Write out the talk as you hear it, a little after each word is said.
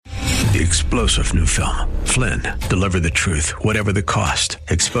The explosive new film, Flynn, deliver the truth, whatever the cost,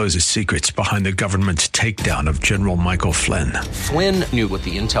 exposes secrets behind the government's takedown of General Michael Flynn. Flynn knew what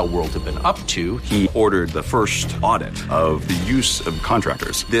the intel world had been up to. He ordered the first audit of the use of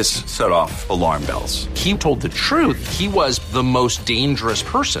contractors. This set off alarm bells. He told the truth. He was the most dangerous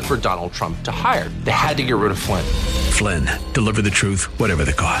person for Donald Trump to hire. They had to get rid of Flynn. Flynn, deliver the truth, whatever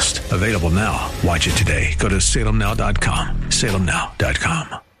the cost. Available now. Watch it today. Go to salemnow.com.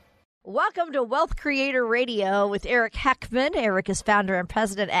 salemnow.com. Welcome to Wealth Creator Radio with Eric Heckman. Eric is founder and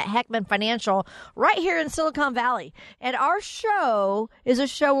president at Heckman Financial right here in Silicon Valley. And our show is a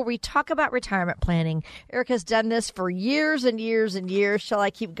show where we talk about retirement planning. Eric has done this for years and years and years. Shall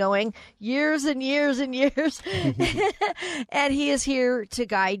I keep going? Years and years and years. And he is here to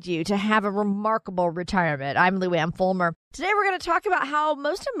guide you to have a remarkable retirement. I'm Lou Ann Fulmer. Today we're going to talk about how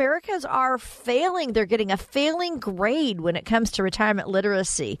most Americans are failing. They're getting a failing grade when it comes to retirement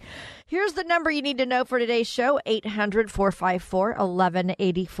literacy. Here's the number you need to know for today's show,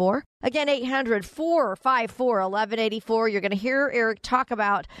 800-454-1184. Again, 800-454-1184. You're going to hear Eric talk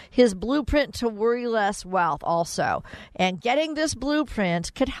about his blueprint to worry less wealth also. And getting this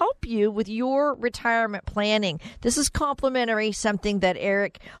blueprint could help you with your retirement planning. This is complimentary, something that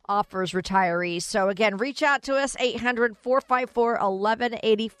Eric offers retirees. So again, reach out to us,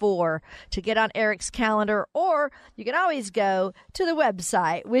 800-454-1184 to get on Eric's calendar, or you can always go to the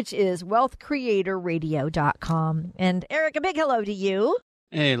website, which is wealthcreatorradio.com. And Eric, a big hello to you.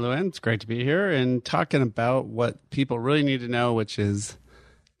 Hey, Luann, it's great to be here and talking about what people really need to know, which is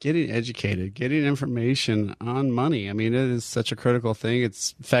getting educated, getting information on money. I mean, it is such a critical thing.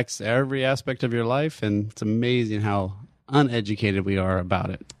 It affects every aspect of your life, and it's amazing how uneducated we are about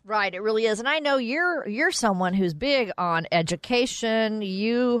it. Right, it really is. And I know you're someone who's big on education.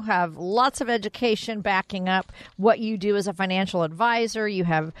 You have lots of education backing up what you do as a financial advisor. You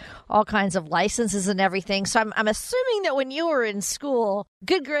have all kinds of licenses and everything. So I'm assuming that when you were in school,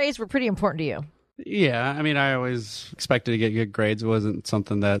 good grades were pretty important to you. Yeah, I mean, I always expected to get good grades. It wasn't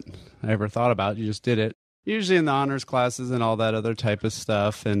something that I ever thought about. You just did it. Usually in the honors classes and all that other type of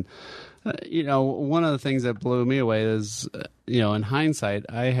stuff. And one of the things that blew me away is, in hindsight,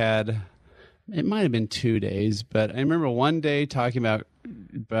 it might have been 2 days, but I remember one day talking about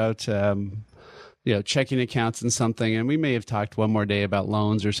checking accounts and something, and we may have talked one more day about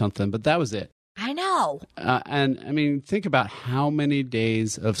loans or something, but that was it. I know. And I mean, think about how many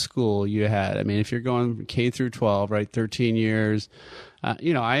days of school you had. I mean, if you're going K through 12, right, 13 years, I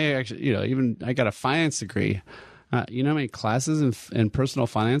got a finance degree. You know how many classes in personal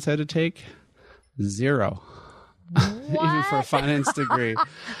finance I had to take? 0. Even for a finance degree.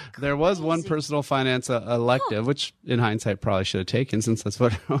 There was one personal finance elective, which in hindsight probably should have taken, since that's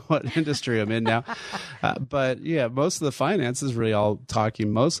what industry I'm in now. But yeah, most of the finance is really all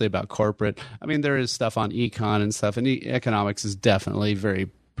talking mostly about corporate. I mean, there is stuff on econ and stuff, and economics is definitely very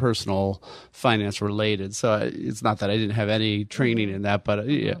personal finance related. So it's not that I didn't have any training in that, but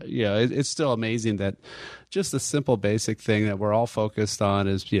it's still amazing that just the simple basic thing that we're all focused on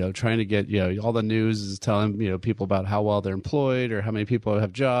is, trying to get, all the news is telling, people about how well they're employed or how many people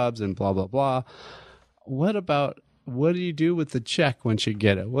have jobs and blah, blah, blah. What do you do with the check once you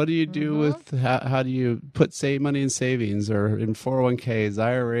get it? What do you do with, how do you put money in savings or in 401ks,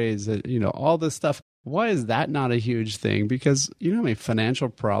 IRAs, all this stuff? Why is that not a huge thing? Because you know how many financial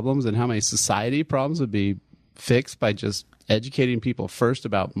problems and how many society problems would be fixed by just educating people first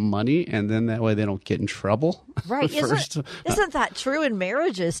about money, and then that way they don't get in trouble. Right. Isn't that true in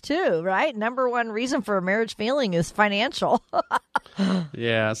marriages too, right? Number one reason for a marriage failing is financial.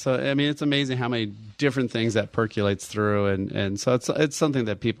 Yeah. So, I mean, it's amazing how many different things that percolates through. And so it's something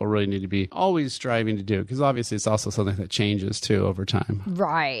that people really need to be always striving to do, because obviously it's also something that changes too over time.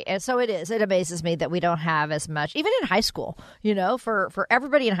 Right. And so it is. It amazes me that we don't have as much, even in high school, for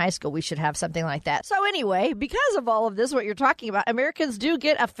everybody in high school, we should have something like that. So anyway, because of all of this, what you're talking about, Americans do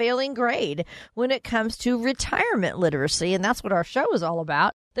get a failing grade when it comes to retirement literacy. And that's what our show is all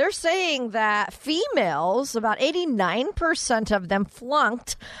about. They're saying that females, about 89% of them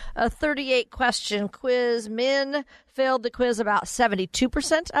flunked a 38-question quiz. Men failed the quiz, about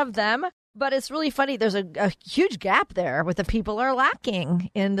 72% of them. But it's really funny. There's a huge gap there with the people are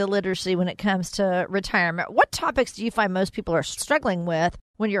lacking in the literacy when it comes to retirement. What topics do you find most people are struggling with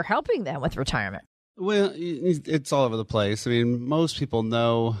when you're helping them with retirement? Well, it's all over the place. I mean, most people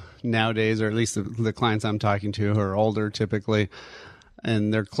know nowadays, or at least the clients I'm talking to who are older typically,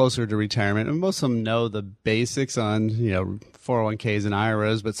 and they're closer to retirement. And most of them know the basics on, 401ks and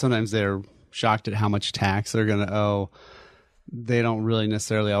IRAs, but sometimes they're shocked at how much tax they're going to owe. They don't really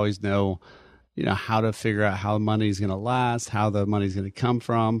necessarily always know how to figure out how the money's going to last, how the money's going to come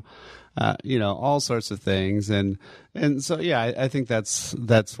from, all sorts of things. And so, yeah, I think that's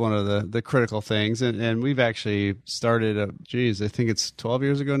one of the critical things. And we've actually started, I think it's 12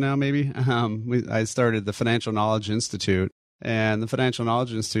 years ago now, maybe. I started the Financial Knowledge Institute. And the Financial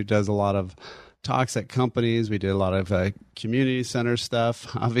Knowledge Institute does a lot of talks at companies. We did a lot of community center stuff.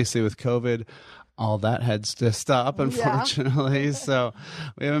 Obviously, with COVID, all that had to stop, unfortunately. Yeah. So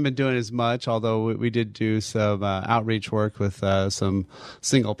we haven't been doing as much, although we did do some outreach work with some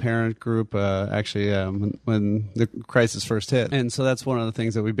single-parent group, when the crisis first hit. And so that's one of the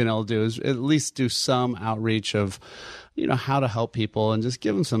things that we've been able to do is at least do some outreach of how to help people and just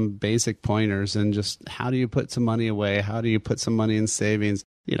give them some basic pointers and just how do you put some money away? How do you put some money in savings?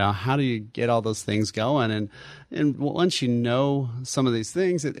 How do you get all those things going? And once you know some of these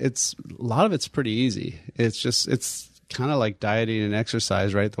things, it's a lot of it's pretty easy. It's kind of like dieting and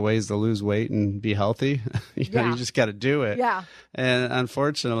exercise, right? The ways to lose weight and be healthy. You just got to do it. Yeah. And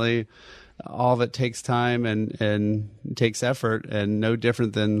unfortunately, all of it takes time and takes effort, and no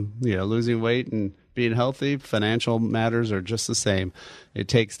different than losing weight and being healthy. Financial matters are just the same. It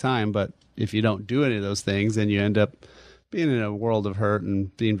takes time, but if you don't do any of those things, then you end up being in a world of hurt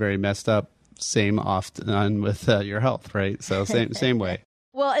and being very messed up. Same often with your health, right? So same way.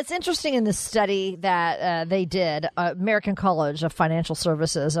 Well, it's interesting in this study that they did, American College of Financial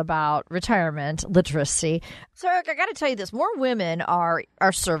Services, about retirement literacy. So, Eric, I got to tell you this. More women are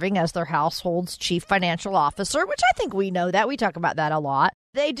serving as their household's chief financial officer, which I think we know that. We talk about that a lot.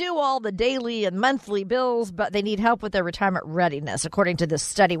 They do all the daily and monthly bills, but they need help with their retirement readiness, according to this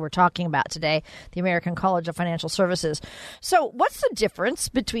study we're talking about today, the American College of Financial Services. So what's the difference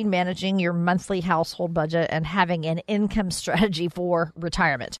between managing your monthly household budget and having an income strategy for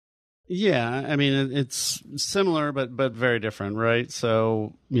retirement? Yeah, I mean, it's similar, but very different, right?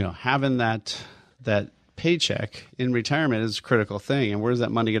 So, having that paycheck in retirement is a critical thing. And where's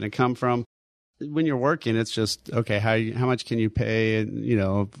that money going to come from? When you're working, it's just, okay, how much can you pay,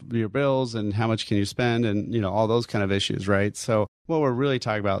 your bills, and how much can you spend, and, all those kind of issues, right? So what we're really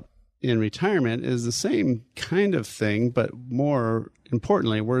talking about in retirement is the same kind of thing, but more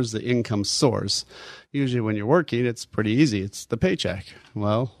importantly, where's the income source? Usually when you're working, it's pretty easy. It's the paycheck.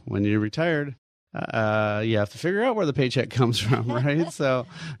 Well, when you're retired, you have to figure out where the paycheck comes from, right? So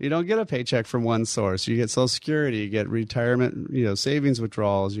you don't get a paycheck from one source. You get Social Security, you get retirement, savings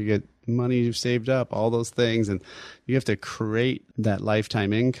withdrawals, you get money you've saved up, all those things, and you have to create that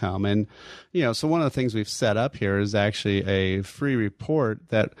lifetime income. And so one of the things we've set up here is actually a free report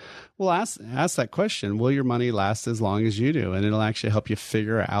that will ask that question: will your money last as long as you do? And it'll actually help you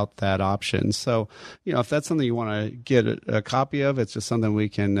figure out that option. So if that's something you want to get a copy of, it's just something we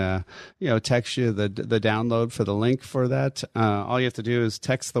can text you the download for the link for that. All you have to do is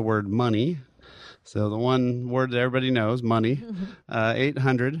text the word money. So the one word that everybody knows, money,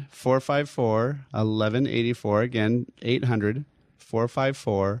 800-454-1184. Again,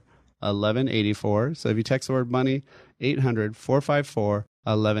 800-454-1184. So if you text the word money,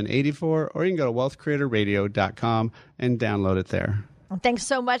 800-454-1184, or you can go to wealthcreatorradio.com and download it there. Thanks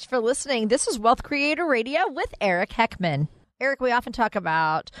so much for listening. This is Wealth Creator Radio with Eric Heckman. Eric, we often talk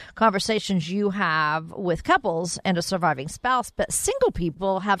about conversations you have with couples and a surviving spouse, but single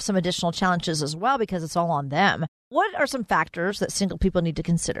people have some additional challenges as well because it's all on them. What are some factors that single people need to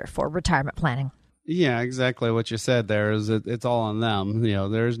consider for retirement planning? Yeah, exactly what you said there is it's all on them.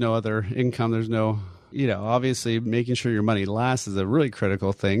 There's no other income. There's no, obviously making sure your money lasts is a really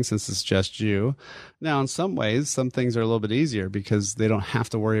critical thing since it's just you. Now, in some ways, some things are a little bit easier because they don't have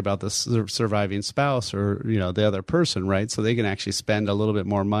to worry about the surviving spouse or, the other person, right? So they can actually spend a little bit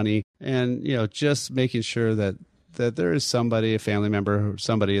more money and, just making sure that there is somebody, a family member, or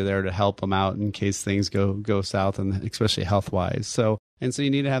somebody there to help them out in case things go south, and especially health-wise. So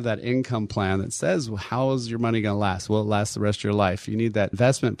you need to have that income plan that says, well, how is your money going to last? Will it last the rest of your life? You need that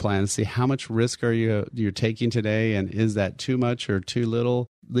investment plan to see how much risk you're taking today, and is that too much or too little?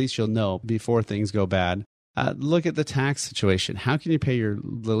 At least you'll know before things go bad. Look at the tax situation. How can you pay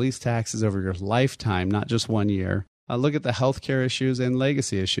the least taxes over your lifetime, not just 1 year? Look at the healthcare issues and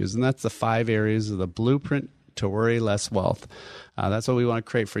legacy issues, and that's the 5 areas of the blueprint to worry less wealth. That's what we want to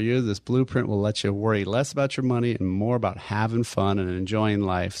create for you. This blueprint will let you worry less about your money and more about having fun and enjoying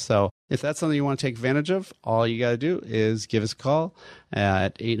life. So if that's something you want to take advantage of, all you got to do is give us a call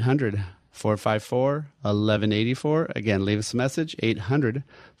at 800-454-1184. Again, leave us a message,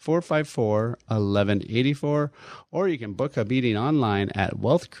 800-454-1184, or you can book a meeting online at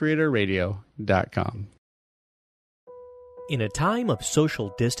wealthcreatorradio.com. In a time of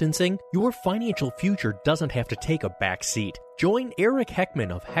social distancing, your financial future doesn't have to take a back seat. Join Eric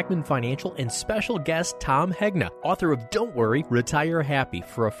Heckman of Heckman Financial and special guest Tom Hegna, author of Don't Worry, Retire Happy,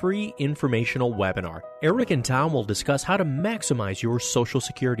 for a free informational webinar. Eric and Tom will discuss how to maximize your Social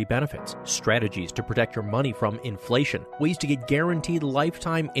Security benefits, strategies to protect your money from inflation, ways to get guaranteed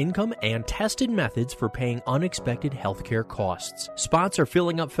lifetime income, and tested methods for paying unexpected healthcare costs. Spots are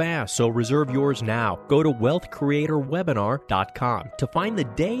filling up fast, so reserve yours now. Go to wealthcreatorwebinar.com to find the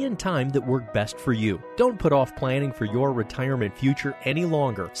day and time that work best for you. Don't put off planning for your retirement future any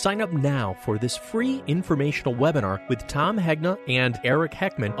longer. Sign up now for this free informational webinar with Tom Hegna and Eric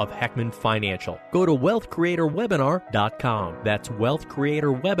Heckman of Heckman Financial. Go to wealthcreatorwebinar.com. That's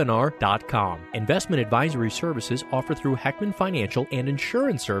wealthcreatorwebinar.com. Investment advisory services offered through Heckman Financial and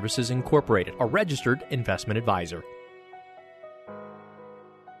Insurance Services Incorporated, a registered investment advisor.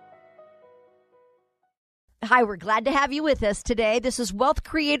 Hi, we're glad to have you with us today. This is Wealth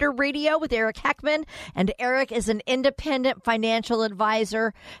Creator Radio with Eric Heckman, and Eric is an independent financial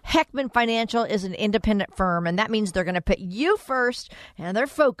advisor. Heckman Financial is an independent firm, and that means they're going to put you first, and their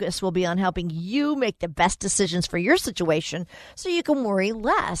focus will be on helping you make the best decisions for your situation so you can worry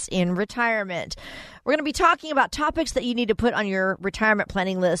less in retirement. We're going to be talking about topics that you need to put on your retirement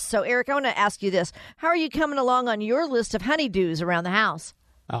planning list. So, Eric, I want to ask you this. How are you coming along on your list of honeydews around the house?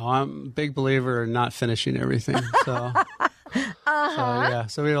 Oh, I'm a big believer in not finishing everything. So,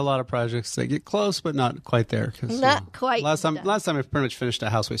 so we have a lot of projects that get close, but not quite there. Not quite. Last time we pretty much finished a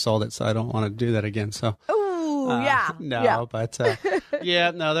house, we sold it, so I don't want to do that again. So,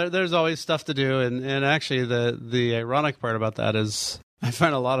 there's always stuff to do, and actually, the ironic part about that is, I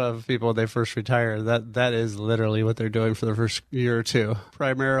find a lot of people when they first retire, that is literally what they're doing for the first year or two.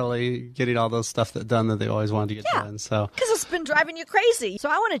 Primarily getting all those stuff done that they always wanted to get done. So, because it's been driving you crazy. So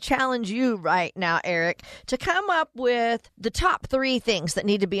I want to challenge you right now, Eric, to come up with the top 3 things that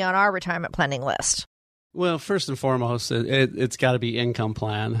need to be on our retirement planning list. Well, first and foremost, it's got to be income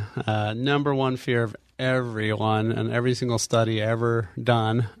plan. Number one fear of everyone and every single study ever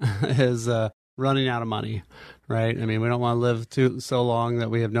done is running out of money. Right? I mean, we don't want to live so long that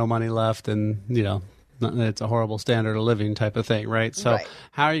we have no money left, and it's a horrible standard of living type of thing, right? So,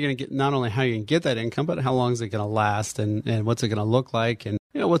 How are you going to get, not only how you can get that income, but how long is it going to last, and what's it going to look like, and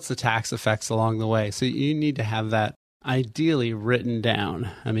what's the tax effects along the way? So you need to have that ideally written down.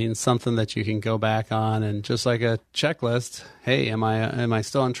 I mean, something that you can go back on, and just like a checklist. Hey, am I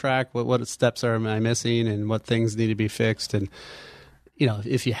still on track? What steps am I missing, and what things need to be fixed? And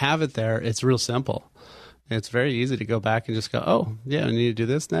if you have it there, it's real simple. It's very easy to go back and just go, oh, yeah, I need to do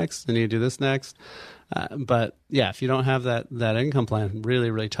this next. I need to do this next. But yeah, if you don't have that income plan,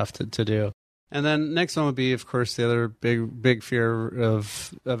 really, really tough to do. And then next one would be, of course, the other big fear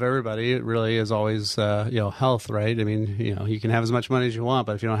of everybody. It really is always, health, right? I mean, you can have as much money as you want,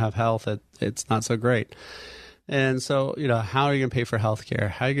 but if you don't have health, it's not so great. And so, how are you going to pay for health care?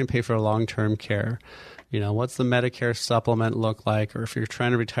 How are you going to pay for long-term care? What's the Medicare supplement look like? Or if you're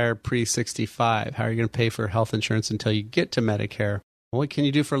trying to retire pre-65, how are you going to pay for health insurance until you get to Medicare? What can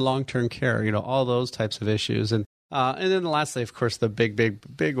you do for long-term care? All those types of issues. And then lastly, of course, the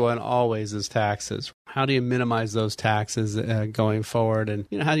big one always is taxes. How do you minimize those taxes going forward? And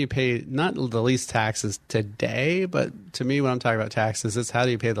how do you pay not the least taxes today, but to me, when I'm talking about taxes, it's how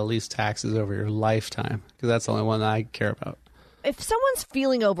do you pay the least taxes over your lifetime? Because that's the only one that I care about. If someone's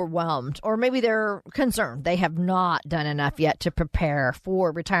feeling overwhelmed, or maybe they're concerned they have not done enough yet to prepare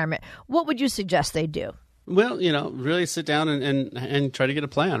for retirement, what would you suggest they do? Well, really sit down and try to get a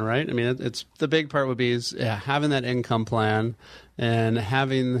plan, right? I mean, it's the big part would be having that income plan and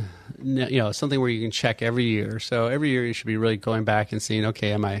having, something where you can check every year. So every year you should be really going back and seeing,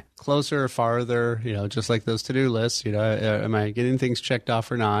 okay, am I closer or farther, just like those to-do lists, am I getting things checked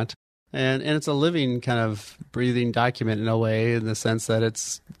off or not? And it's a living kind of breathing document in a way, in the sense that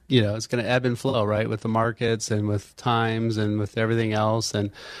it's, it's going to ebb and flow, right, with the markets and with times and with everything else.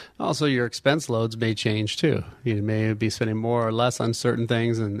 And also your expense loads may change too. You may be spending more or less on certain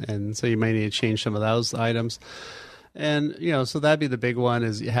things, and so you may need to change some of those items. And, so that'd be the big one,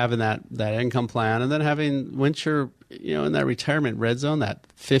 is having that income plan, and then having, once you're, in that retirement red zone, that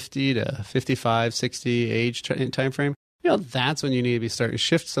 50 to 55, 60 age time frame, that's when you need to be starting to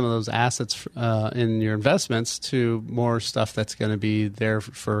shift some of those assets in your investments to more stuff that's going to be there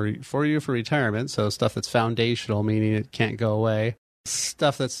for you for retirement. So stuff that's foundational, meaning it can't go away.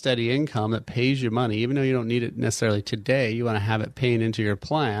 Stuff that's steady income that pays you money, even though you don't need it necessarily today. You want to have it paying into your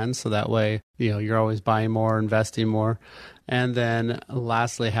plan, so that way you're always buying more, investing more. And then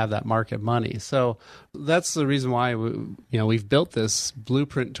lastly, have that market money. So that's the reason why we've built this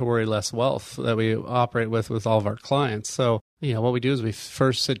blueprint to worry less wealth that we operate with all of our clients. So what we do is we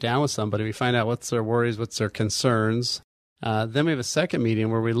first sit down with somebody, we find out what's their worries, what's their concerns, Then we have a second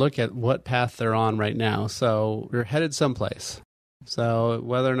meeting where we look at what path they're on right now. So we're headed someplace. So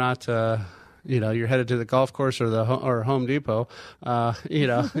whether or not you're headed to the golf course or Home Depot,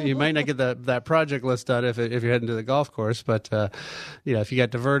 you might not get that project list done if you're heading to the golf course. But if you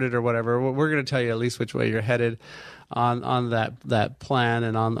got diverted or whatever, we're going to tell you at least which way you're headed on that plan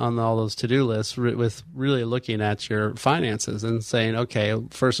and on all those to-do lists, with really looking at your finances and saying, okay,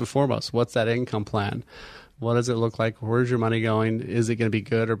 first and foremost, what's that income plan? What does it look like? Where's your money going? Is it going to be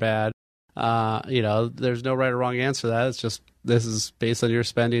good or bad? There's no right or wrong answer to that. It's just, this is based on your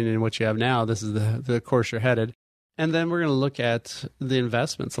spending and what you have now. This is the course you're headed. And then we're going to look at the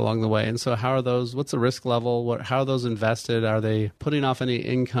investments along the way. And so how are those, what's the risk level? How are those invested? Are they putting off any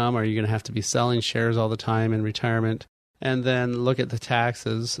income? Are you going to have to be selling shares all the time in retirement? And then look at the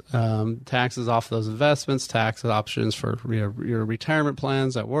taxes, taxes off those investments, tax options for your retirement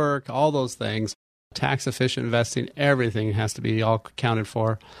plans at work, all those things. Tax efficient investing, everything has to be all accounted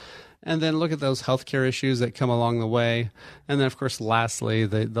for. And then look at those healthcare issues that come along the way. And then, of course, lastly,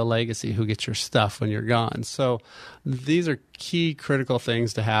 the legacy, who gets your stuff when you're gone. So these are key critical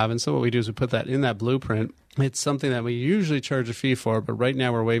things to have. And so what we do is we put that in that blueprint. It's something that we usually charge a fee for, but right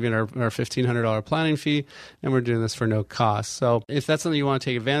now we're waiving our $1,500 planning fee, and we're doing this for no cost. So if that's something you want to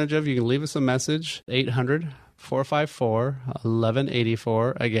take advantage of, you can leave us a message,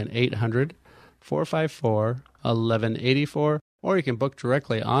 800-454-1184. Again, 800-454-1184. Or you can book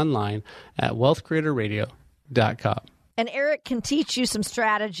directly online at wealthcreatorradio.com. And Eric can teach you some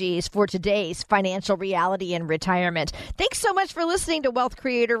strategies for today's financial reality and retirement. Thanks so much for listening to Wealth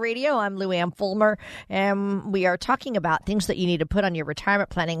Creator Radio. I'm Lou Ann Fulmer, and we are talking about things that you need to put on your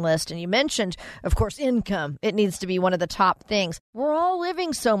retirement planning list. And you mentioned, of course, income. It needs to be one of the top things. We're all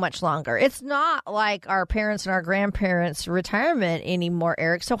living so much longer. It's not like our parents and our grandparents' retirement anymore,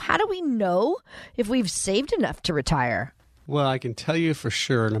 Eric. So how do we know if we've saved enough to retire? Well, I can tell you for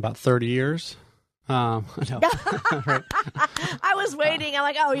sure in about 30 years. No. Right. I was waiting. I'm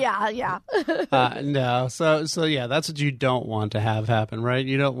like, oh, yeah. No. So yeah, that's what you don't want to have happen, right?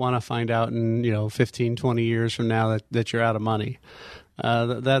 You don't want to find out in, 15, 20 years from now that you're out of money.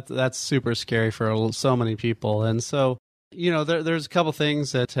 That's super scary for so many people. And so, there's a couple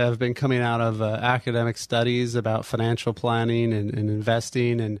things that have been coming out of academic studies about financial planning and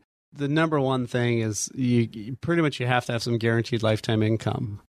investing. And the number one thing is you pretty much have to have some guaranteed lifetime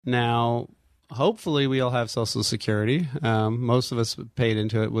income. Now, hopefully we all have Social Security. Most of us paid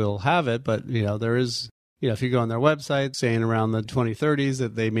into it will have it, but there is, if you go on their website saying around the 2030s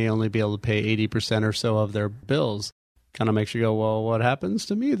that they may only be able to pay 80% or so of their bills. Kind of makes you go, well, what happens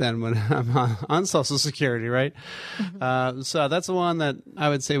to me then when I'm on Social Security, right? Mm-hmm. So that's the one that I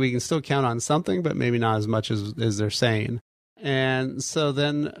would say we can still count on something, but maybe not as much as they're saying. And so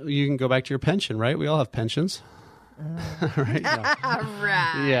then you can go back to your pension, right? We all have pensions. Right? No.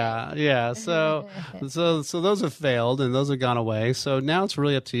 Right. Yeah. So those have failed and those have gone away. So now it's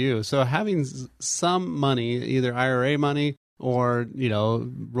really up to you. So having some money, either IRA money or,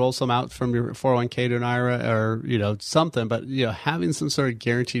 roll some out from your 401k to an IRA or, something, but, having some sort of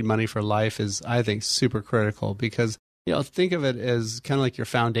guaranteed money for life is, I think, super critical because, think of it as kind of like your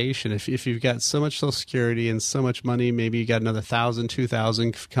foundation. If you've got so much Social Security and so much money, maybe you got another $1,000,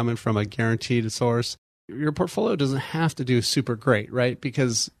 $2,000 coming from a guaranteed source, your portfolio doesn't have to do super great, right?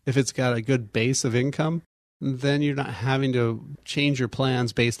 Because if it's got a good base of income, then you're not having to change your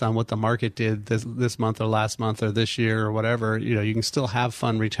plans based on what the market did this month or last month or this year or whatever. You can still have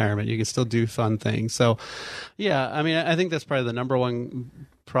fun retirement. You can still do fun things. So, yeah, I mean, I think that's probably the number one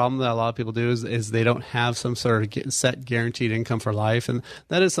problem that a lot of people do is they don't have some sort of set guaranteed income for life. And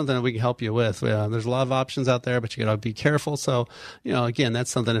that is something that we can help you with. There's a lot of options out there, but you got to be careful. So, again, that's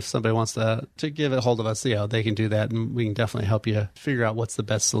something if somebody wants to give a hold of us, they can do that. And we can definitely help you figure out what's the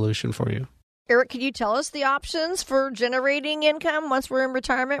best solution for you. Eric, can you tell us the options for generating income once we're in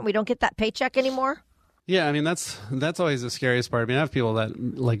retirement? We don't get that paycheck anymore? Yeah, I mean, that's always the scariest part. I mean, I have people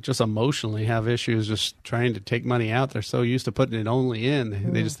that just emotionally have issues just trying to take money out. They're so used to putting it only in.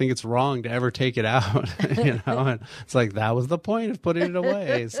 Mm. They just think it's wrong to ever take it out, and it's like, that was the point of putting it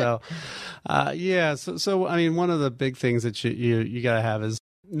away. So, So, I mean, one of the big things that you got to have is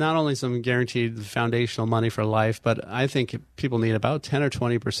not only some guaranteed foundational money for life, but I think people need about 10 or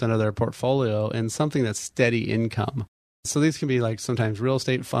 20% of their portfolio in something that's steady income. So these can be like sometimes real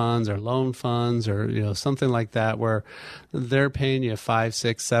estate funds or loan funds or, something like that where they're paying you 5,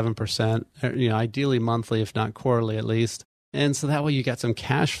 6, 7%, ideally monthly, if not quarterly at least. And so that way you got some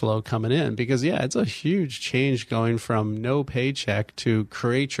cash flow coming in because, it's a huge change going from no paycheck to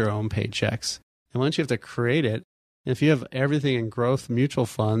create your own paychecks. And once you have to create it, If you have everything in growth mutual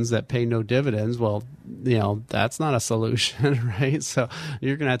funds that pay no dividends, well, that's not a solution, right? So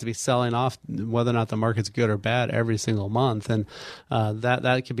you're going to have to be selling off whether or not the market's good or bad every single month. And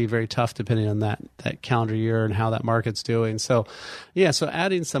that can be very tough depending on that calendar year and how that market's doing. So, so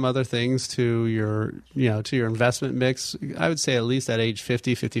adding some other things to your investment mix, I would say at least at age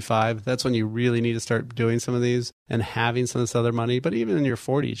 50, 55, that's when you really need to start doing some of these and having some of this other money. But even in your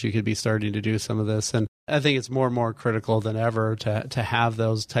 40s, you could be starting to do some of this. And I think it's more and more critical than ever to have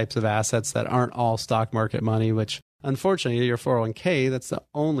those types of assets that aren't all stock market money, which unfortunately your 401k, that's the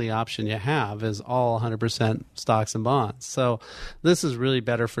only option you have is all 100% stocks and bonds. So this is really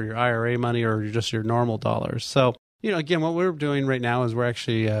better for your IRA money or just your normal dollars. So, again, what we're doing right now is we're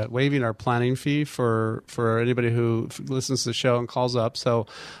actually waiving our planning fee for anybody who listens to the show and calls up. So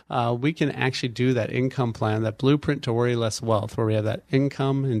we can actually do that income plan, that blueprint to worry less wealth, where we have that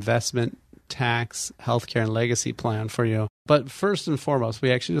income, investment, tax, healthcare, and legacy plan for you. But first and foremost,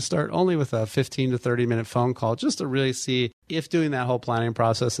 we actually just start only with a 15 to 30 minute phone call just to really see if doing that whole planning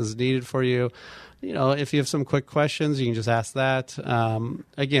process is needed for you. If you have some quick questions, you can just ask that.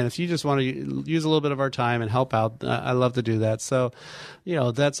 Again, if you just want to use a little bit of our time and help out, I love to do that. So,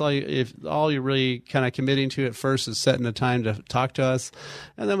 that's all. If all you're really kind of committing to at first is setting a time to talk to us,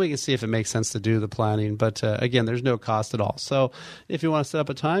 and then we can see if it makes sense to do the planning. But again, there's no cost at all. So if you want to set up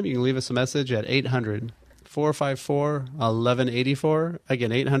a time, you can leave us a message at 800-454-1184. Again,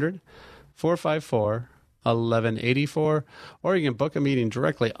 800-454-1184. 1184, or you can book a meeting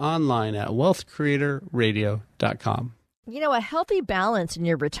directly online at wealthcreatorradio.com. A healthy balance in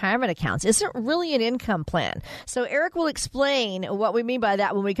your retirement accounts isn't really an income plan. So Eric will explain what we mean by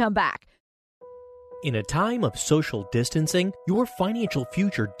that when we come back. In a time of social distancing, your financial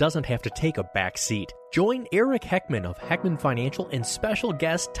future doesn't have to take a back seat. Join Eric Heckman of Heckman Financial and special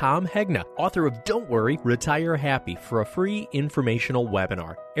guest Tom Hegna, author of Don't Worry, Retire Happy, for a free informational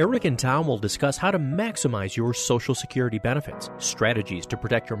webinar. Eric and Tom will discuss how to maximize your Social Security benefits, strategies to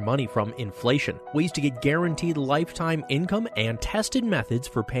protect your money from inflation, ways to get guaranteed lifetime income, and tested methods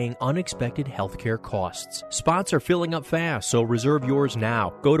for paying unexpected healthcare costs. Spots are filling up fast, so reserve yours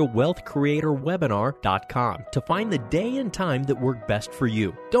now. Go to wealthcreatorwebinar.com to find the day and time that work best for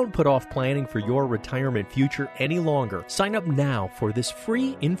you. Don't put off planning for your retirement future any longer. Sign up now for this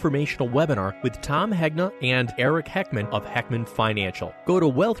free informational webinar with Tom Hegna and Eric Heckman of Heckman Financial. Go to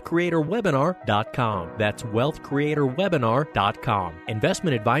wealthcreatorwebinar.com. That's wealthcreatorwebinar.com.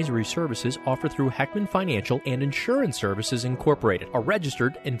 Investment advisory services offered through Heckman Financial and Insurance Services Incorporated, a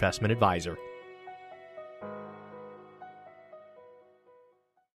registered investment advisor.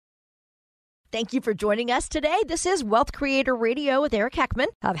 Thank you for joining us today. This is Wealth Creator Radio with Eric Heckman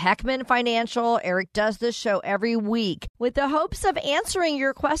of Heckman Financial. Eric does this show every week with the hopes of answering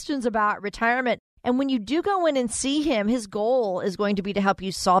your questions about retirement. And when you do go in and see him, his goal is going to be to help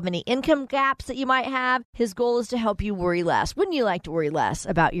you solve any income gaps that you might have. His goal is to help you worry less. Wouldn't you like to worry less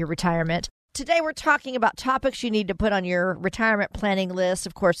about your retirement? Today, we're talking about topics you need to put on your retirement planning list.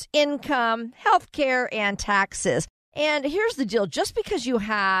 Of course, income, healthcare, and taxes. And here's the deal. Just because you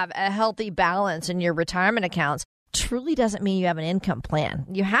have a healthy balance in your retirement accounts truly doesn't mean you have an income plan.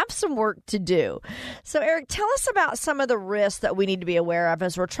 You have some work to do. So, Eric, tell us about some of the risks that we need to be aware of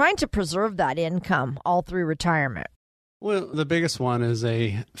as we're trying to preserve that income all through retirement. Well, the biggest one is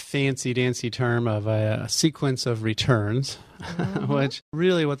a fancy-dancy term of a sequence of returns, which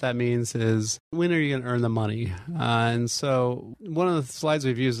really what that means is when are you going to earn the money? And so one of the slides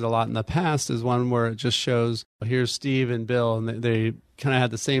we've used a lot in the past is one where it just shows, here's Steve and Bill, and they kind of had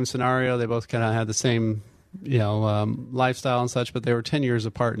the same scenario. They both kind of had the same lifestyle and such, but they were 10 years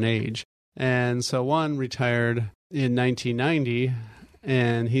apart in age. And so one retired in 1990,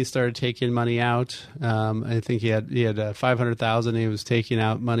 and he started taking money out. I think he had $500,000. He was taking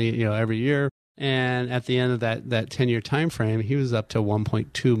out money, every year. And at the end of that 10-year time frame, he was up to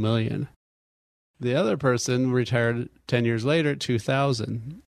 $1.2 million. The other person retired 10 years later at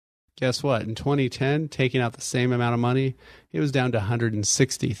 $2,000. Guess what? In 2010, taking out the same amount of money, it was down to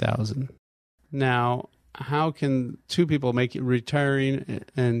 $160,000. Now, how can two people make it retiring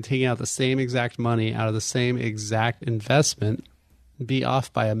and taking out the same exact money out of the same exact investment be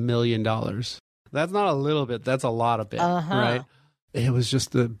off by $1 million? That's not a little bit. That's a lot of bit, right? It was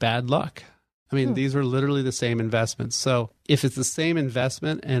just the bad luck. I mean, these were literally the same investments. So if it's the same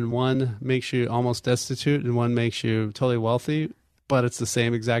investment and one makes you almost destitute and one makes you totally wealthy, but it's the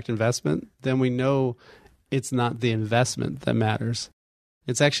same exact investment, then we know it's not the investment that matters.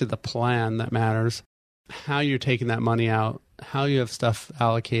 It's actually the plan that matters. How you're taking that money out, how you have stuff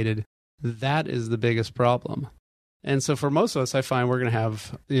allocated, that is the biggest problem. And so for most of us, I find we're going to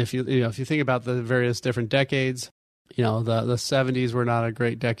have, if you think about the various different decades, The 70s were not a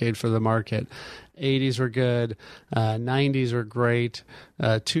great decade for the market. 80s were good. 90s were great.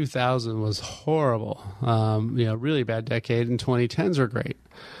 2000 was horrible. Really bad decade. And 2010s were great.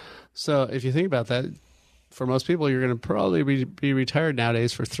 So if you think about that, for most people, you're going to probably be retired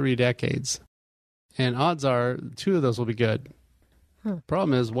nowadays for 3 decades. And odds are 2 of those will be good.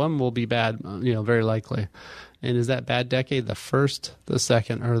 Problem is, one will be bad, very likely. And is that bad decade the first, the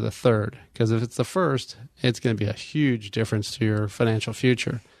second, or the third? Because if it's the first, it's going to be a huge difference to your financial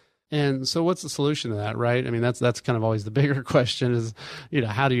future. And so what's the solution to that, right? I mean, that's kind of always the bigger question is,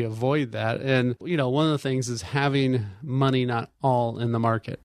 how do you avoid that? And, one of the things is having money not all in the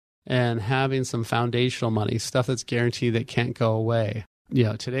market and having some foundational money, stuff that's guaranteed that can't go away.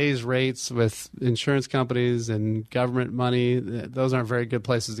 Today's rates with insurance companies and government money, those aren't very good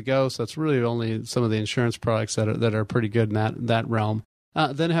places to go. So it's really only some of the insurance products that are pretty good in that realm.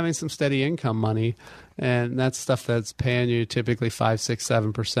 Then having some steady income money, and that's stuff that's paying you typically 5, 6,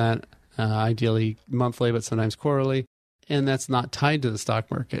 7%, ideally monthly, but sometimes quarterly. And that's not tied to the stock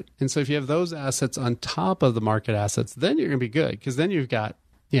market. And so if you have those assets on top of the market assets, then you're going to be good because then you've got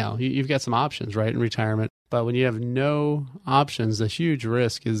some options, right, in retirement. But when you have no options, the huge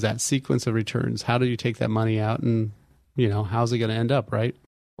risk is that sequence of returns. How do you take that money out and, how's it going to end up, right?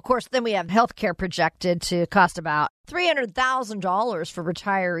 Of course, then we have healthcare projected to cost about $300,000 for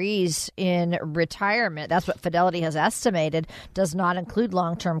retirees in retirement. That's what Fidelity has estimated, does not include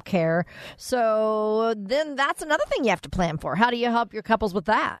long-term care. So then that's another thing you have to plan for. How do you help your couples with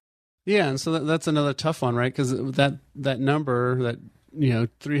that? Yeah, and so that's another tough one, right? Because that number, that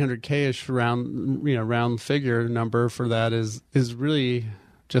 300K-ish round figure number for that is really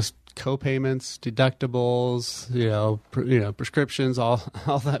just co-payments, deductibles, prescriptions, all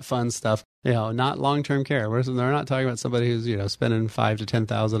that fun stuff. Not long-term care. They're not talking about somebody who's spending $5,000 to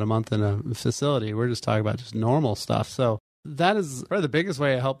 $10,000 a month in a facility. We're just talking about just normal stuff. So that is probably the biggest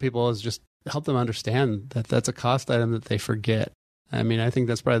way to help people is just help them understand that that's a cost item that they forget. I mean, I think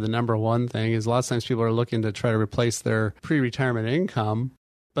that's probably the number one thing is a lot of times people are looking to try to replace their pre-retirement income,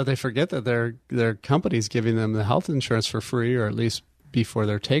 but they forget that their company's giving them the health insurance for free or at least before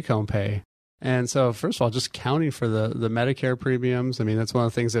their take-home pay. And so, first of all, just counting for the Medicare premiums. I mean, that's one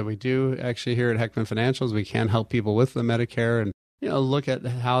of the things that we do actually here at Heckman Financials. We can help people with the Medicare and, look at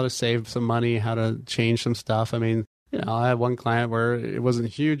how to save some money, how to change some stuff. I mean, I had one client where it wasn't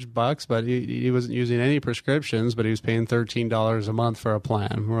huge bucks, but he wasn't using any prescriptions, but he was paying $13 a month for a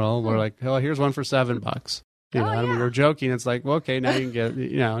plan. Well, we're like, oh, here's one for $7. And we were joking. It's like, well, okay, now you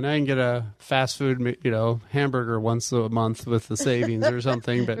can get a fast food, hamburger once a month with the savings or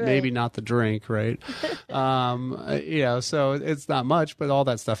something, but maybe not the drink, right? So it's not much, but all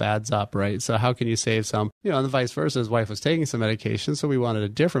that stuff adds up, right? So how can you save some? And the vice versa. His wife was taking some medication, so we wanted a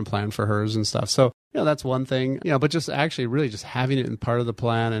different plan for hers and stuff. So that's one thing, but just actually really just having it in part of the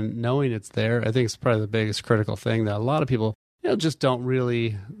plan and knowing it's there, I think is probably the biggest critical thing that a lot of people just don't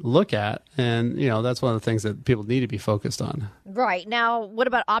really look at. And, that's one of the things that people need to be focused on. Right. Now, what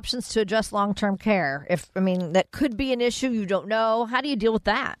about options to address long-term care? That could be an issue you don't know. How do you deal with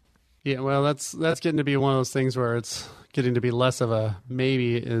that? Yeah, well, that's getting to be one of those things where it's getting to be less of a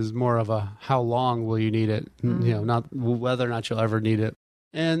maybe is more of a how long will you need it, not whether or not you'll ever need it.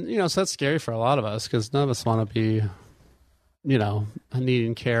 And, so that's scary for a lot of us because none of us want to be,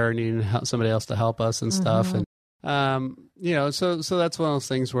 needing care, needing somebody else to help us and stuff. And, so that's one of those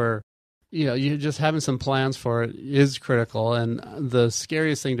things where, you just having some plans for it is critical. And the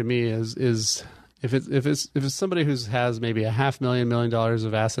scariest thing to me is if it's somebody who has maybe $500,000, $1 million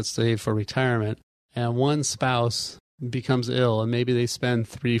of assets saved for retirement and one spouse becomes ill and maybe they spend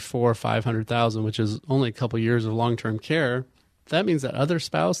 $300,000, $400,000, $500,000, which is only a couple years of long-term care. That means that other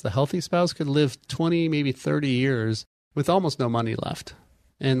spouse, the healthy spouse, could live 20, maybe 30 years with almost no money left.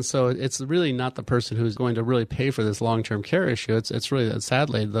 And so it's really not the person who's going to really pay for this long-term care issue. It's really,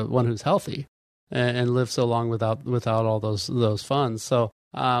 sadly, the one who's healthy and lives so long without all those funds. So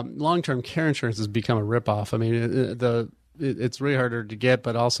long-term care insurance has become a ripoff. I mean, it's really harder to get,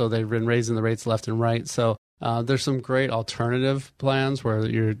 but also they've been raising the rates left and right. So there's some great alternative plans where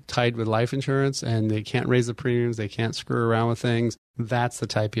you're tied with life insurance and they can't raise the premiums, they can't screw around with things. That's the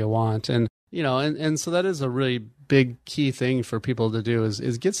type you want. And and so that is a really big key thing for people to do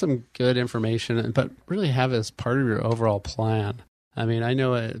is get some good information, but really have it as part of your overall plan. I mean, I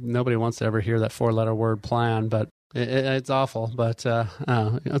know nobody wants to ever hear that 4-letter word plan, but it's awful. But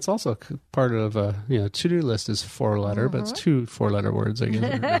it's also part of a to-do list is 4-letter, but it's 2 4-letter words, I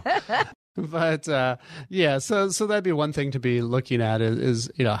guess. But so that'd be one thing to be looking at is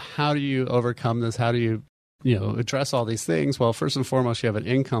how do you overcome this? How do you address all these things? Well, first and foremost, you have an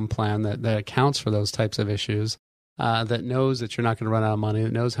income plan that accounts for those types of issues. that knows that you're not going to run out of money,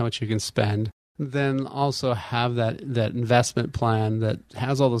 that knows how much you can spend. Then also have that investment plan that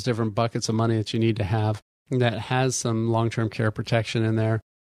has all those different buckets of money that you need to have, that has some long-term care protection in there.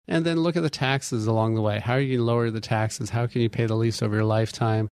 And then look at the taxes along the way. How are you going to lower the taxes? How can you pay the least over your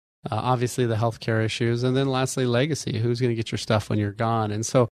lifetime? Obviously, the healthcare issues. And then lastly, legacy. Who's going to get your stuff when you're gone? And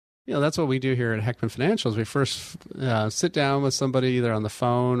so, that's what we do here at Heckman Financial is we first sit down with somebody either on the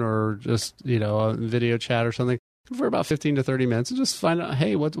phone or just, a video chat or something for about 15 to 30 minutes and just find out,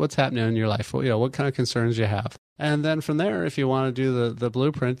 hey, what's happening in your life? What kind of concerns you have? And then from there, if you want to do the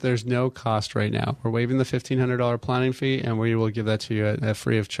blueprint, there's no cost right now. We're waiving the $1,500 planning fee, and we will give that to you at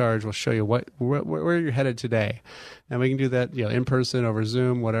free of charge. We'll show you where you're headed today. And we can do that in person, over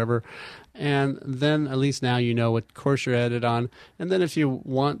Zoom, whatever. And then at least now you know what course you're headed on. And then if you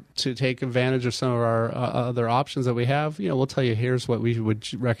want to take advantage of some of our other options that we have, we'll tell you here's what we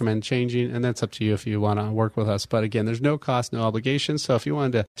would recommend changing. And that's up to you if you want to work with us. But again, there's no cost, no obligation. So if you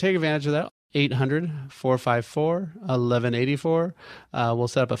wanted to take advantage of that, 800-454-1184. We'll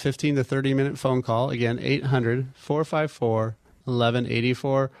set up a 15 to 30-minute phone call. Again, 800-454-1184.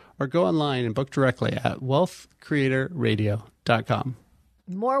 Or go online and book directly at wealthcreatorradio.com.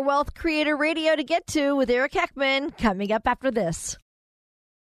 More Wealth Creator Radio to get to with Eric Heckman coming up after this.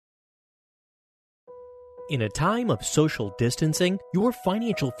 In a time of social distancing, your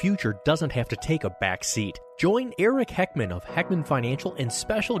financial future doesn't have to take a back seat. Join Eric Heckman of Heckman Financial and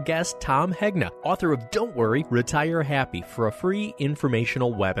special guest Tom Hegna, author of Don't Worry, Retire Happy, for a free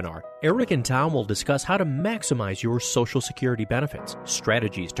informational webinar. Eric and Tom will discuss how to maximize your Social Security benefits,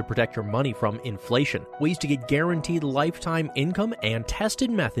 strategies to protect your money from inflation, ways to get guaranteed lifetime income, and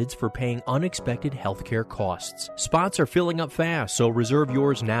tested methods for paying unexpected healthcare costs. Spots are filling up fast, so reserve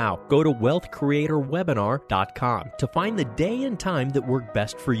yours now. Go to wealthcreatorwebinar.com to find the day and time that work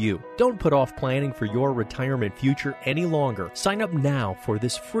best for you. Don't put off planning for your retirement future any longer. Sign up now for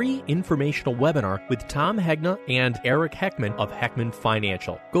this free informational webinar with Tom Hegna and Eric Heckman of Heckman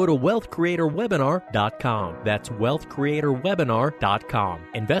Financial. Go to wealthcreatorwebinar.com. That's wealthcreatorwebinar.com.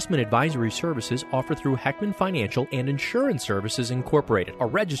 Investment advisory services offered through Heckman Financial and Insurance Services Incorporated, a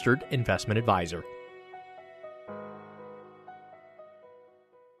registered investment advisor.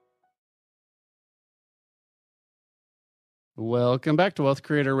 Welcome back to Wealth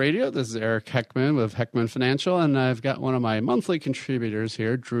Creator Radio. This is Eric Heckman with Heckman Financial, and I've got one of my monthly contributors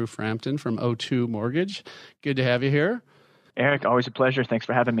here, Drew Frampton from O2 Mortgage. Good to have you here. Eric, always a pleasure. Thanks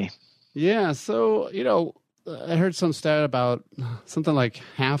for having me. Yeah, so, I heard some stat about something like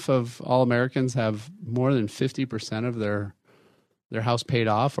half of all Americans have more than 50% of their house paid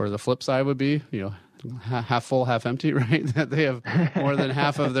off, or the flip side would be, half full, half empty, right? That they have more than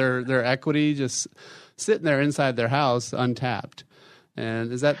half of their equity just sitting there inside their house untapped.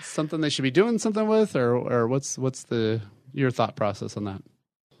 And is that something they should be doing something with, or what's your thought process on that?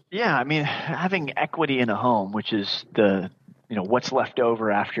 Yeah, I mean, having equity in a home, which is what's left over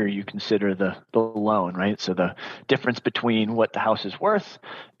after you consider the loan, right? So the difference between what the house is worth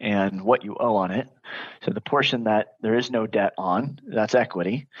and what you owe on it. So the portion that there is no debt on, that's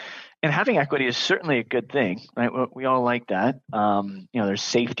equity. And having equity is certainly a good thing, right? We all like that. There's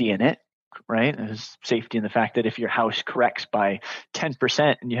safety in it, right? There's safety in the fact that if your house corrects by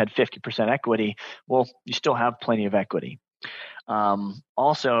 10% and you had 50% equity, well, you still have plenty of equity.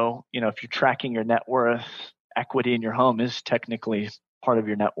 Also, if you're tracking your net worth, equity in your home is technically part of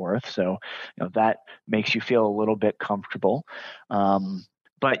your net worth. So, that makes you feel a little bit comfortable.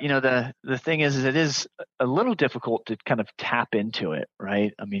 But, the thing is it is a little difficult to kind of tap into it,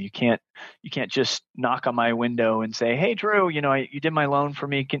 right? I mean, you can't just knock on my window and say, hey, Drew, you did my loan for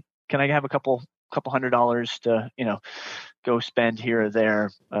me. Can I have a couple $100s to, go spend here or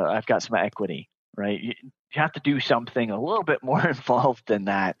there? I've got some equity, right? You have to do something a little bit more involved than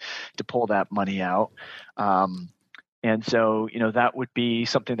that to pull that money out. And so, that would be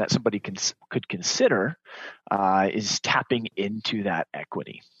something that somebody could consider is tapping into that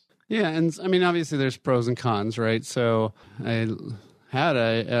equity. Yeah. And I mean, obviously there's pros and cons, right? So I had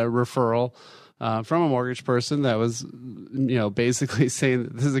a referral from a mortgage person that was, basically saying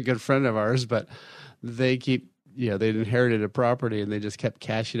that this is a good friend of ours, but they they'd inherited a property and they just kept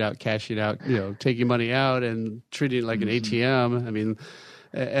cashing out, taking money out and treating it like an ATM. I mean,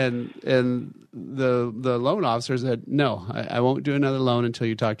 and the loan officer said, no, I won't do another loan until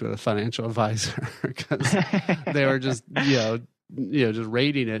you talk to a financial advisor, because they were just, just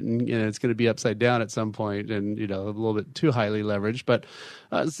rating it, and it's going to be upside down at some point, and a little bit too highly leveraged. But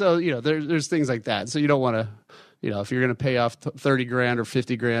so there's things like that. So you don't want to, if you're going to pay off $30,000 or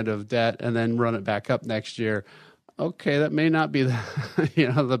 $50,000 of debt and then run it back up next year, okay, that may not be the,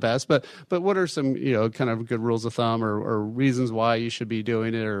 the best, but what are some, kind of good rules of thumb or reasons why you should be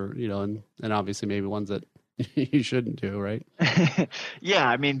doing it, or, and obviously maybe ones that you shouldn't do, right? Yeah.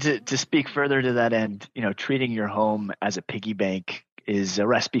 I mean, to speak further to that end, treating your home as a piggy bank is a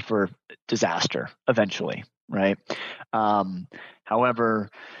recipe for disaster eventually, right? However,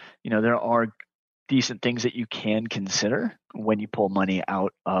 there are decent things that you can consider when you pull money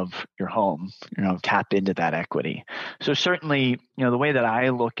out of your home, tap into that equity. So certainly, the way that I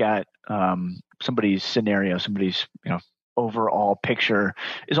look at somebody's scenario, somebody's, overall picture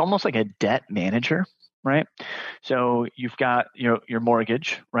is almost like a debt manager, right? So you've got your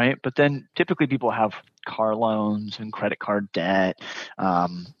mortgage, right? But then typically people have car loans and credit card debt,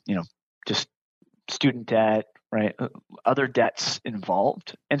 just student debt, right? Other debts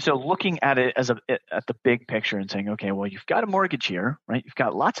involved. And so looking at it at the big picture and saying, okay, well, you've got a mortgage here, right? You've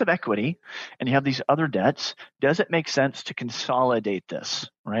got lots of equity and you have these other debts. Does it make sense to consolidate this,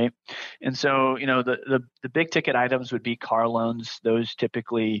 right? And so, the big ticket items would be car loans. Those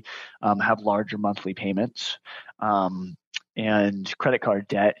typically have larger monthly payments. And credit card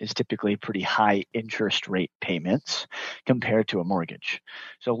debt is typically pretty high interest rate payments compared to a mortgage.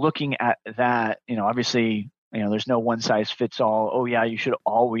 So looking at that, obviously, there's no one size fits all. Oh yeah, you should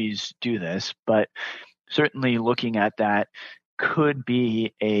always do this, but certainly looking at that could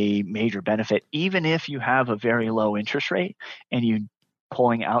be a major benefit, even if you have a very low interest rate and you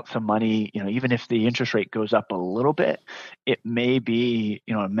pulling out some money, even if the interest rate goes up a little bit, it may be,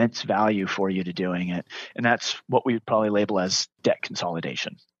 immense value for you to doing it. And that's what we would probably label as debt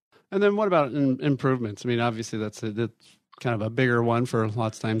consolidation. And then what about improvements? I mean, obviously that's kind of a bigger one for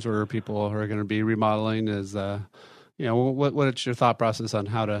lots of times where people are going to be remodeling is, what's your thought process on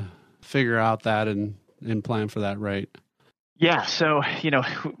how to figure out that and plan for that, right? Yeah. So,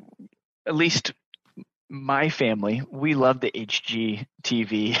 at least my family, we love the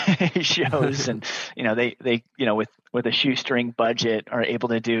HGTV shows and, they with a shoestring budget are able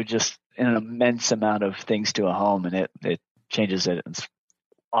to do just an immense amount of things to a home, and it changes it. It's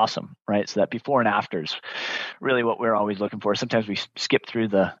awesome, right? So that before and after is really what we're always looking for. Sometimes we skip through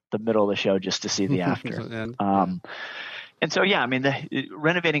the middle of the show just to see the after. And so, yeah, I mean,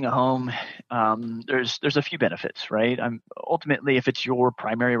 renovating a home, there's a few benefits, right? Ultimately, if it's your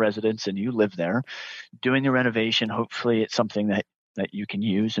primary residence and you live there, doing the renovation, hopefully it's something that you can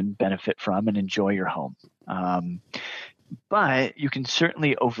use and benefit from and enjoy your home. But you can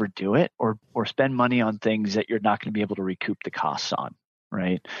certainly overdo it or spend money on things that you're not going to be able to recoup the costs on.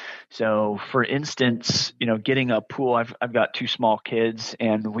 Right. So for instance, getting a pool, I've got 2 small kids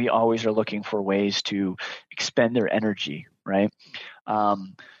and we always are looking for ways to expend their energy. Right.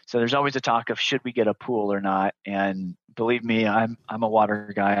 So there's always a talk of should we get a pool or not? And believe me, I'm a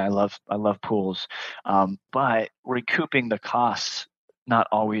water guy. I love pools. But recouping the costs, not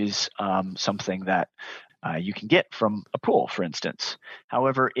always something that you can get from a pool, for instance.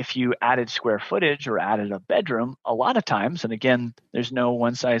 However, if you added square footage or added a bedroom, a lot of times, and again, there's no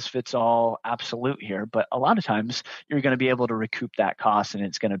one size fits all absolute here, but a lot of times you're going to be able to recoup that cost and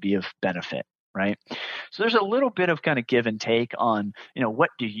it's going to be of benefit, right? So there's a little bit of kind of give and take on, what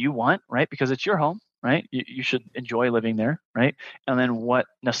do you want, right? Because it's your home, right? You should enjoy living there, right? And then what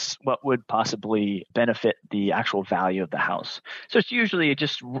would possibly benefit the actual value of the house. So it's usually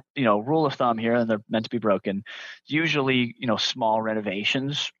just, rule of thumb here, and they're meant to be broken. Usually, small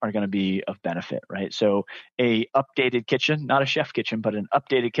renovations are going to be of benefit, right? So a updated kitchen, not a chef kitchen, but an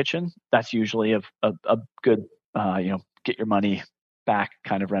updated kitchen, that's usually a good, get your money back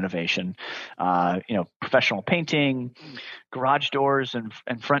kind of renovation. Professional painting, garage doors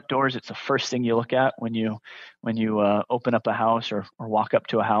and front doors. It's the first thing you look at when you open up a house or walk up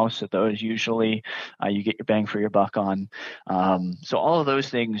to a house. So those usually you get your bang for your buck on. So all of those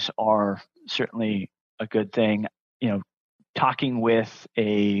things are certainly a good thing. Talking with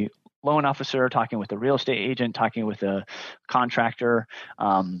a loan officer, talking with a real estate agent, talking with a contractor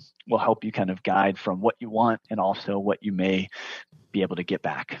will help you kind of guide from what you want and also what you may be able to get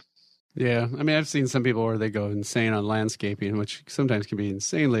back. Yeah. I mean, I've seen some people where they go insane on landscaping, which sometimes can be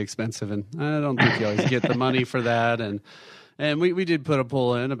insanely expensive. And I don't think you always get the money for that. And we did put a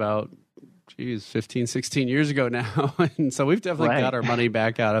pool in about, 15, 16 years ago now. And so we've definitely got our money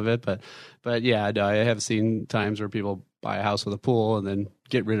back out of it. But yeah, I have seen times where people buy a house with a pool and then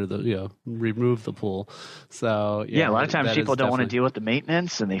get rid of remove the pool. So yeah, a lot of times people don't want to deal with the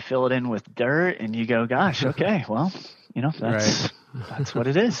maintenance and they fill it in with dirt and you go, gosh, okay, well, that's what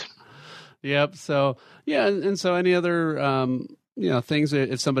it is. Yep. So yeah. And so any other, things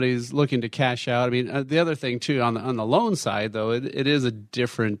if somebody's looking to cash out. I mean, the other thing too on the loan side though, it is a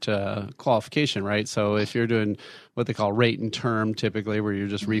different qualification, right? So if you're doing what they call rate and term, typically where you're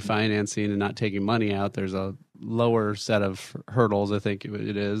just refinancing and not taking money out, there's a lower set of hurdles, I think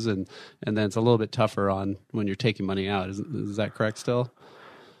it is, and then it's a little bit tougher on when you're taking money out. Is that correct still?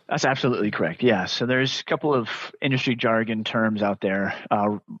 That's absolutely correct. Yeah. So there's a couple of industry jargon terms out there.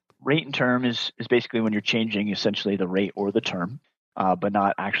 Rate and term is basically when you're changing essentially the rate or the term, but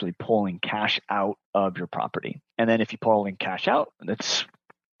not actually pulling cash out of your property. And then if you pull in cash out, that's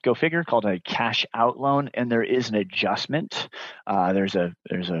go figure, called a cash out loan, and there is an adjustment. There's a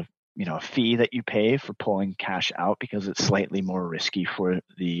fee that you pay for pulling cash out because it's slightly more risky for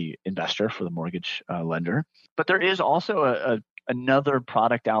the investor, for the mortgage lender. But there is also another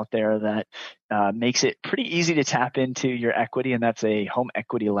product out there that makes it pretty easy to tap into your equity, and that's a home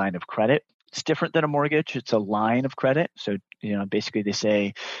equity line of credit. It's different than a mortgage. It's a line of credit. So, basically they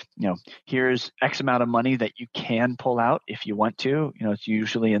say, here's X amount of money that you can pull out if you want to. It's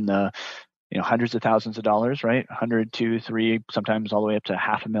usually in the hundreds of thousands of dollars, right? 100, 2, 3, sometimes all the way up to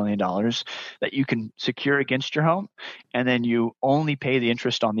 $500,000 that you can secure against your home. And then you only pay the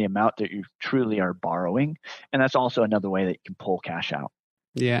interest on the amount that you truly are borrowing. And that's also another way that you can pull cash out.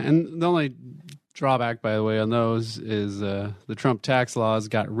 Yeah. And the only drawback, by the way, on those is the Trump tax laws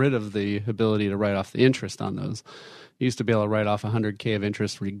got rid of the ability to write off the interest on those. You used to be able to write off $100K of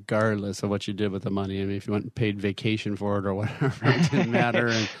interest regardless of what you did with the money. I mean, if you went and paid vacation for it or whatever, it didn't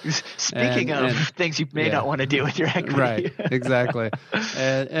matter. Speaking of things you may not want to do with your equity. Right, exactly.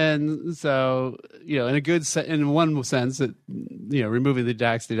 and so, in one sense, it, removing the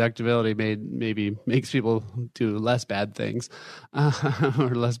tax deductibility maybe makes people do less bad things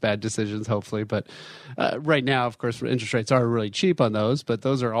or less bad decisions, hopefully. But right now, of course, interest rates are really cheap on those, but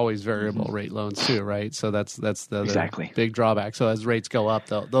those are always variable rate loans too, right? So that's the exactly. Big drawback. So as rates go up,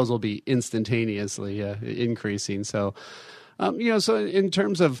 those will be instantaneously increasing. So, so in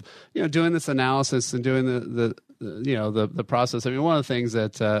terms of doing this analysis and doing the process, I mean, one of the things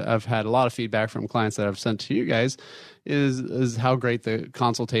that I've had a lot of feedback from clients that I've sent to you guys is how great the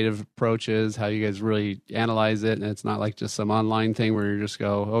consultative approach is, how you guys really analyze it, and it's not like just some online thing where you just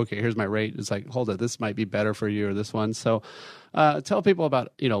go, okay, here's my rate. It's like, hold it, this might be better for you or this one. So tell people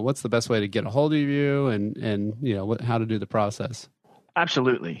about what's the best way to get a hold of you and how to do the process.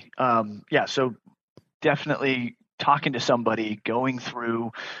 Absolutely. So definitely talking to somebody, going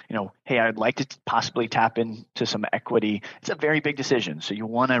through, hey, I'd like to possibly tap into some equity. It's a very big decision. So you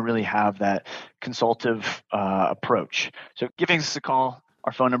want to really have that consultative approach. So giving us a call.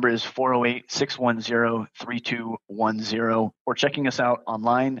 Our phone number is 408-610-3210, or checking us out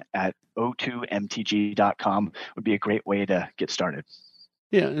online at o2mtg.com would be a great way to get started.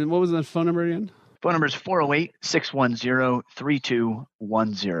 Yeah, and what was the phone number again? Phone number is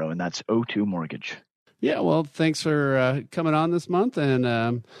 408-610-3210, and that's O2 Mortgage. Yeah, well, thanks for coming on this month,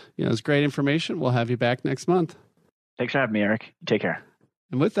 and it's great information. We'll have you back next month. Thanks for having me, Eric. Take care.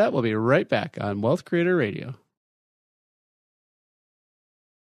 And with that, we'll be right back on Wealth Creator Radio.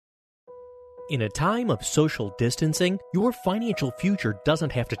 In a time of social distancing, your financial future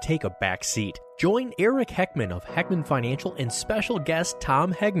doesn't have to take a back seat. Join Eric Heckman of Heckman Financial and special guest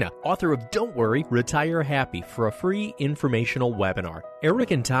Tom Hegna, author of Don't Worry, Retire Happy, for a free informational webinar. Eric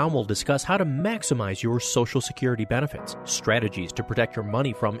and Tom will discuss how to maximize your Social Security benefits, strategies to protect your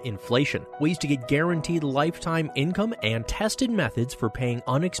money from inflation, ways to get guaranteed lifetime income, and tested methods for paying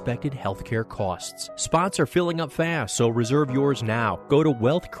unexpected healthcare costs. Spots are filling up fast, so reserve yours now. Go to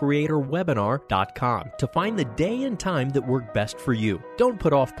wealthcreatorwebinar.com to find the day and time that work best for you. Don't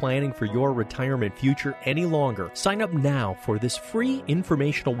put off planning for your retirement future any longer. Sign up now for this free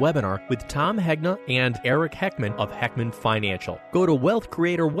informational webinar with Tom Hegna and Eric Heckman of Heckman Financial. Go to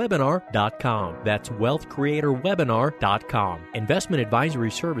wealthcreatorwebinar.com. That's wealthcreatorwebinar.com. Investment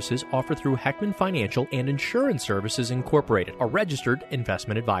advisory services offered through Heckman Financial and Insurance Services Incorporated, a registered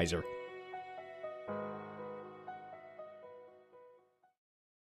investment advisor.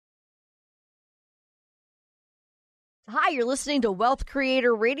 Hi, you're listening to Wealth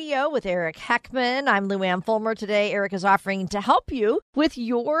Creator Radio with Eric Heckman. I'm Lou Ann Fulmer. Today, Eric is offering to help you with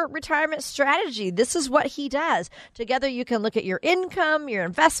your retirement strategy. This is what he does. Together, you can look at your income, your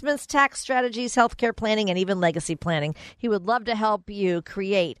investments, tax strategies, healthcare planning, and even legacy planning. He would love to help you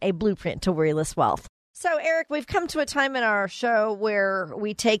create a blueprint to worryless wealth. So, Eric, we've come to a time in our show where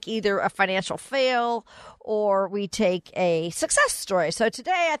we take either a financial fail or we take a success story. So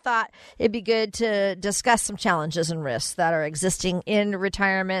today I thought it'd be good to discuss some challenges and risks that are existing in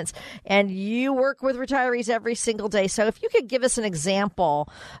retirements. And you work with retirees every single day. So if you could give us an example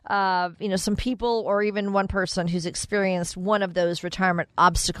of, some people or even one person who's experienced one of those retirement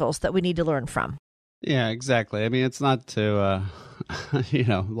obstacles that we need to learn from. Yeah, exactly. I mean, it's not to,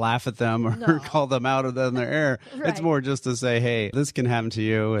 laugh at them or call them out of their error. Right. It's more just to say, hey, this can happen to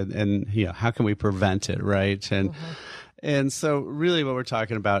you, and how can we prevent it, right? And and so really what we're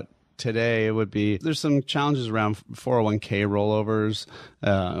talking about today would be there's some challenges around 401k rollovers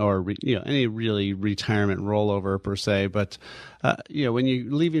or any really retirement rollover per se. But when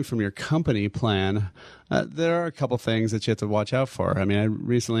you're leaving from your company plan, there are a couple things that you have to watch out for. I mean, I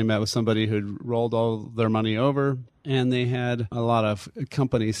recently met with somebody who'd rolled all their money over, and they had a lot of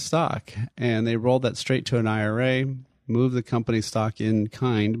company stock, and they rolled that straight to an IRA, moved the company stock in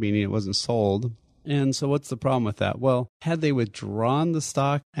kind, meaning it wasn't sold. And so what's the problem with that? Well, had they withdrawn the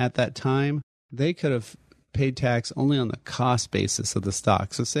stock at that time, they could have paid tax only on the cost basis of the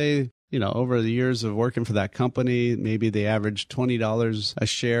stock. So say, over the years of working for that company, maybe they averaged $20 a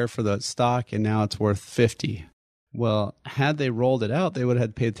share for the stock, and now it's worth $50. Well, had they rolled it out, they would have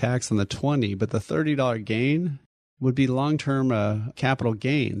had paid tax on the $20, but the $30 gain would be long-term capital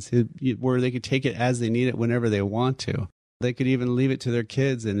gains where they could take it as they need it whenever they want to. They could even leave it to their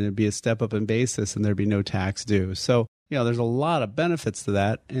kids, and it'd be a step up in basis, and there'd be no tax due. So, there's a lot of benefits to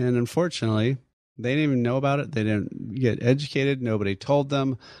that. And unfortunately, they didn't even know about it. They didn't get educated. Nobody told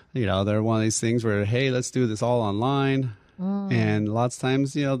them. They're one of these things where, hey, let's do this all online. And lots of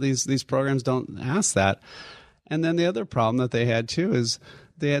times, these programs don't ask that. And then the other problem that they had too is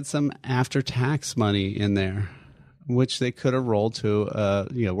they had some after-tax money in there, which they could have rolled to,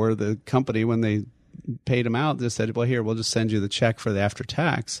 where the company, when they paid them out, just said, well, here, we'll just send you the check for the after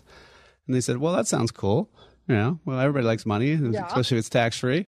tax. And they said, well, that sounds cool. Well, everybody likes money, especially if it's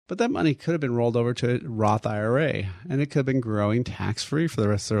tax-free. But that money could have been rolled over to a Roth IRA, and it could have been growing tax-free for the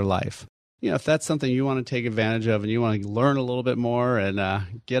rest of their life. If that's something you want to take advantage of and you want to learn a little bit more and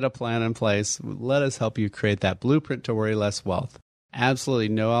get a plan in place, let us help you create that blueprint to worry less wealth. Absolutely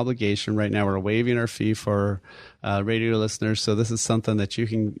no obligation. Right now, we're waiving our fee for radio listeners. So this is something that you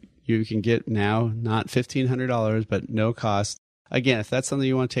can get now, not $1,500, but no cost. Again, if that's something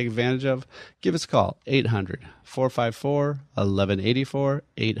you want to take advantage of, give us a call, 800-454-1184,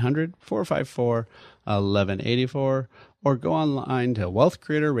 800-454-1184, or go online to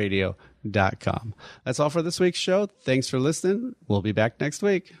wealthcreatorradio.com. That's all for this week's show. Thanks for listening. We'll be back next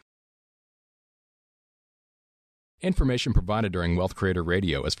week. Information provided during Wealth Creator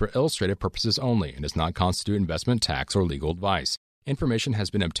Radio is for illustrative purposes only and does not constitute investment, tax, or legal advice. Information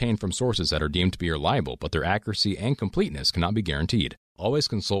has been obtained from sources that are deemed to be reliable, but their accuracy and completeness cannot be guaranteed. Always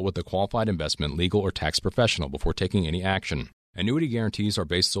consult with a qualified investment, legal, or tax professional before taking any action. Annuity guarantees are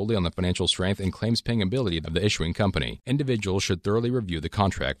based solely on the financial strength and claims-paying ability of the issuing company. Individuals should thoroughly review the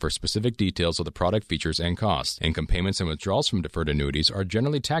contract for specific details of the product features and costs. Income payments and withdrawals from deferred annuities are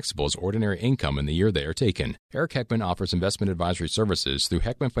generally taxable as ordinary income in the year they are taken. Eric Heckman offers investment advisory services through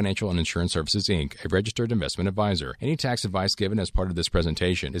Heckman Financial and Insurance Services, Inc., a registered investment advisor. Any tax advice given as part of this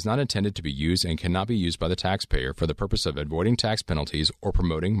presentation is not intended to be used and cannot be used by the taxpayer for the purpose of avoiding tax penalties or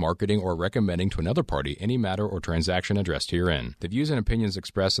promoting, marketing, or recommending to another party any matter or transaction addressed herein. The views and opinions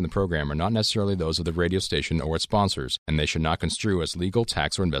expressed in the program are not necessarily those of the radio station or its sponsors, and they should not construe as legal,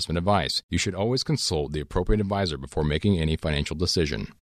 tax, or investment advice. You should always consult the appropriate advisor before making any financial decision.